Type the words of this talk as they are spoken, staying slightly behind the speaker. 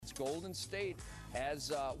Golden State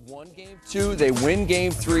has won Game 2. They win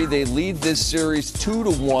Game 3. They lead this series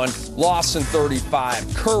 2-1. Loss in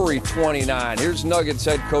 35. Curry 29. Here's Nuggets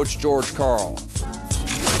head coach George Karl.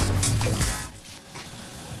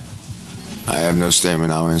 I have no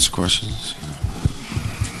statement. I'll answer questions.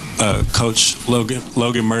 Coach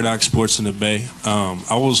Logan Murdoch, Sports in the Bay. I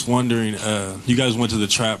was wondering, you guys went to the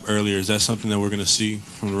trap earlier. Is that something that we're going to see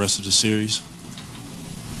from the rest of the series?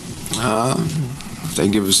 If they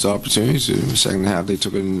give us the opportunity to. In the second half, they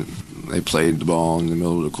played the ball in the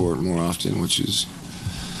middle of the court more often, which is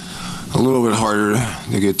a little bit harder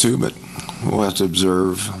to get to, but we'll have to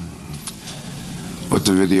observe what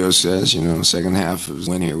the video says. You know, the second half was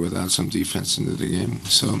win here without some defense into the game.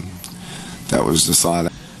 So that was the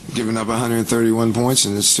thought. Giving up 131 points,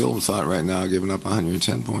 and it's still the thought right now, giving up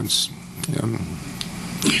 110 points. You know,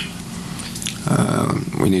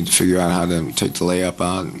 we need to figure out how to take the layup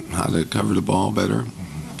out, how to cover the ball better,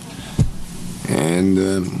 and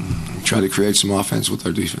try to create some offense with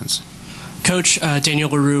our defense. Coach,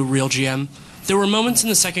 Daniel LaRue, Real GM. There were moments in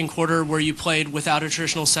the second quarter where you played without a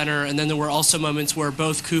traditional center, and then there were also moments where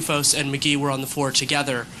both Kufos and McGee were on the floor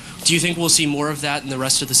together. Do you think we'll see more of that in the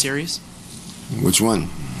rest of the series? Which one?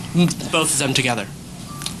 Both of them together.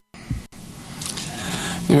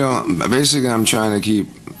 You know, basically I'm trying to keep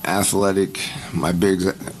athletic, my bigs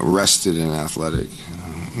rested and athletic,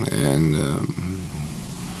 and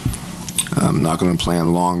I'm not going to play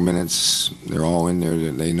in long minutes. They're all in there.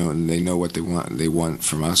 They know what they want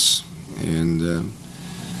from us, and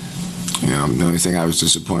you know, the only thing I was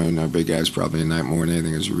disappointed in our big guys probably tonight more than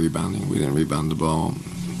anything is rebounding. We didn't rebound the ball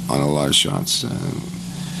on a lot of shots.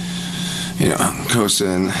 You know, Costa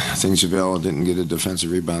and I think JaVale didn't get a defensive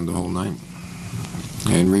rebound the whole night.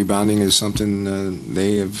 And rebounding is something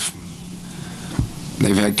they've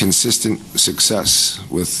had consistent success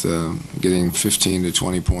with getting 15 to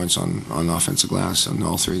 20 points on offensive glass in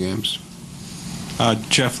all 3 games.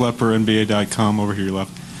 Jeff Lepper, NBA.com, over here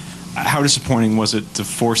left. How disappointing was it to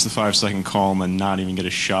force the 5-second call and then not even get a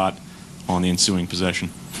shot on the ensuing possession?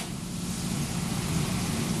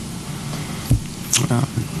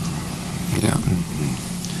 Yeah,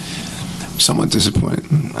 somewhat disappointed.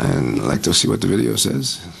 I'd like to see what the video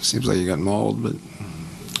says. Seems like he got mauled, but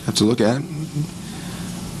have to look at it.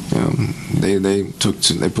 You know,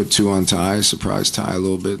 they put 2 on Ty, surprised Ty a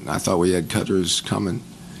little bit. I thought we had cutters coming,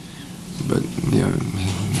 but you know,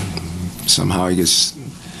 somehow he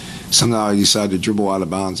decided to dribble out of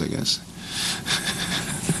bounds, I guess.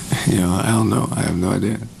 You know, I don't know. I have no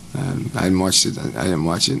idea. I didn't watch it. I didn't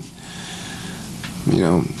watch it. You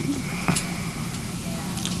know,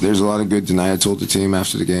 there's a lot of good tonight. I told the team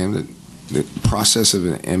after the game that the process of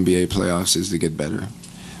an NBA playoffs is to get better.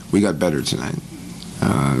 We got better tonight.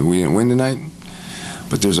 We didn't win tonight,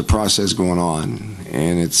 but there's a process going on,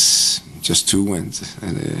 and it's just 2 wins,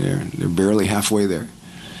 and they're barely halfway there.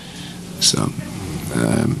 So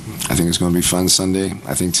I think it's going to be fun Sunday.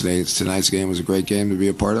 I think tonight's game was a great game to be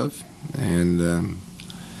a part of, and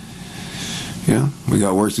yeah, we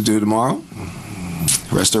got work to do tomorrow.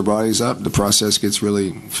 Rest our bodies up. The process gets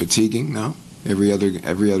really fatiguing now. Every other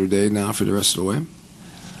day now for the rest of the way.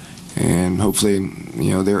 And hopefully,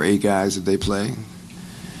 you know, there are 8 guys that they play.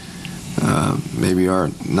 Maybe our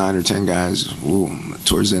 9 or 10 guys will,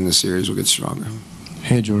 towards the end of the series, will get stronger.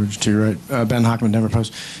 Hey, George, to your right. Ben Hockman, Denver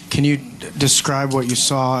Post. Can you describe what you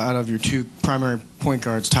saw out of your 2 primary point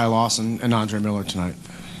guards, Ty Lawson and Andre Miller, tonight?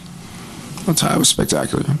 Well, Ty was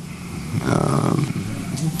spectacular.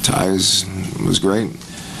 Ty was great.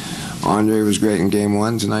 Andre was great in game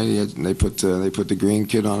 1 tonight. They put the Green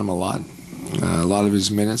kid on him a lot of his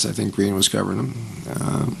minutes. I think Green was covering him,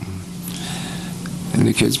 and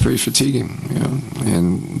the kid's pretty fatiguing, you know.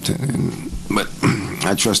 But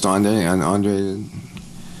I trust Andre. And Andre, you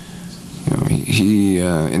know, he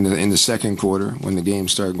in the second quarter when the game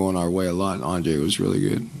started going our way a lot, Andre was really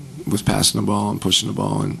good with passing the ball and pushing the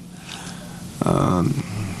ball and.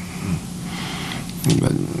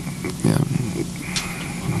 But yeah,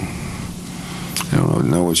 I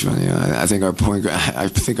don't know which one. Yeah, I think our point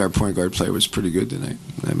guard play was pretty good tonight.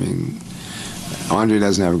 I mean, Andre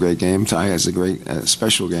doesn't have a great game. Ty has a great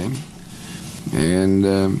special game, and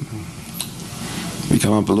we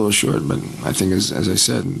come up a little short. But I think, as I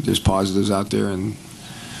said, there's positives out there, and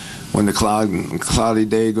when the cloudy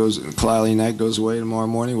night goes away tomorrow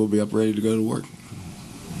morning, we'll be up ready to go to work.